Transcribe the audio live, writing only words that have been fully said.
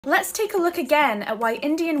Let's take a look again at why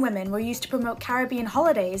Indian women were used to promote Caribbean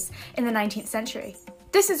holidays in the 19th century.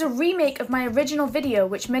 This is a remake of my original video,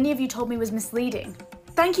 which many of you told me was misleading.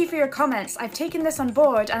 Thank you for your comments. I've taken this on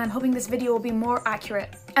board and I'm hoping this video will be more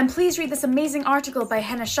accurate. And please read this amazing article by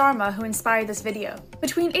Hena Sharma who inspired this video.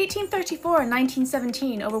 Between 1834 and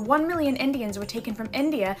 1917, over 1 million Indians were taken from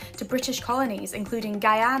India to British colonies, including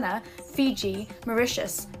Guyana, Fiji,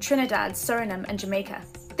 Mauritius, Trinidad, Suriname, and Jamaica.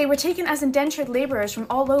 They were taken as indentured labourers from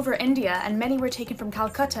all over India, and many were taken from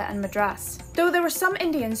Calcutta and Madras. Though there were some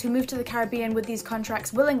Indians who moved to the Caribbean with these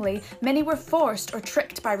contracts willingly, many were forced or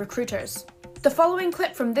tricked by recruiters. The following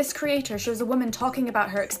clip from this creator shows a woman talking about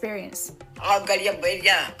her experience.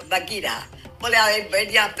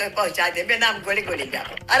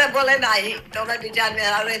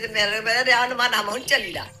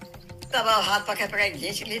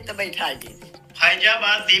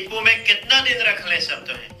 Faizabad Deepu में कितना दिन रख ले सब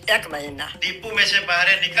तो है? 1 महीना। दीपू में से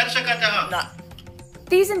बाहर निकल सका था?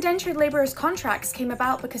 These indentured labourers' contracts came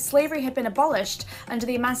about because slavery had been abolished under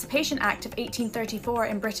the Emancipation Act of 1834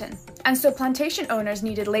 in Britain, and so plantation owners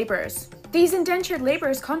needed labourers. These indentured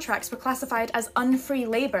labourers' contracts were classified as unfree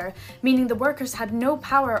labour, meaning the workers had no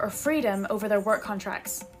power or freedom over their work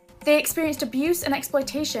contracts. They experienced abuse and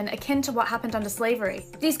exploitation akin to what happened under slavery.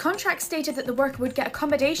 These contracts stated that the worker would get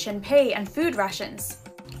accommodation, pay, and food rations.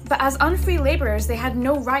 But as unfree labourers, they had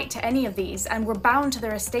no right to any of these and were bound to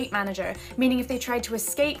their estate manager, meaning if they tried to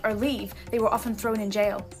escape or leave, they were often thrown in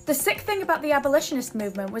jail. The sick thing about the abolitionist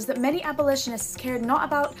movement was that many abolitionists cared not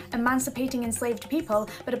about emancipating enslaved people,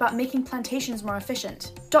 but about making plantations more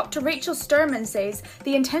efficient. Dr. Rachel Sturman says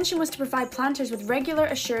the intention was to provide planters with regular,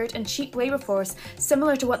 assured, and cheap labour force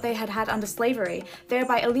similar to what they had had under slavery,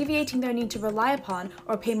 thereby alleviating their need to rely upon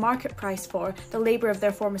or pay market price for the labour of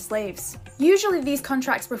their former slaves. Usually these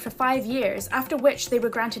contracts were for 5 years, after which they were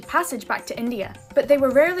granted passage back to India. But they were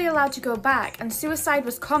rarely allowed to go back, and suicide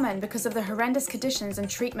was common because of the horrendous conditions and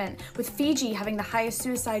treatment, with Fiji having the highest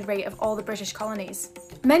suicide rate of all the British colonies.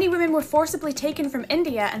 Many women were forcibly taken from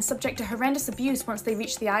India and subject to horrendous abuse once they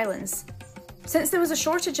reached the islands. Since there was a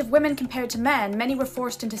shortage of women compared to men, many were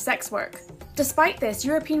forced into sex work. Despite this,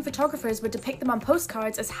 European photographers would depict them on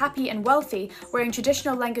postcards as happy and wealthy, wearing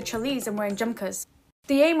traditional lenga chalis and wearing jumkas.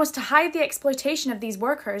 The aim was to hide the exploitation of these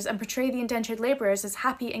workers and portray the indentured labourers as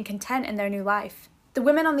happy and content in their new life. The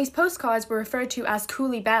women on these postcards were referred to as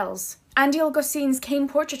coolie belles. Andial Gossin's Cane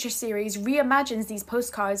Portraiture series reimagines these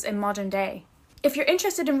postcards in modern day. If you're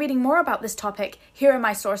interested in reading more about this topic, here are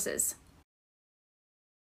my sources.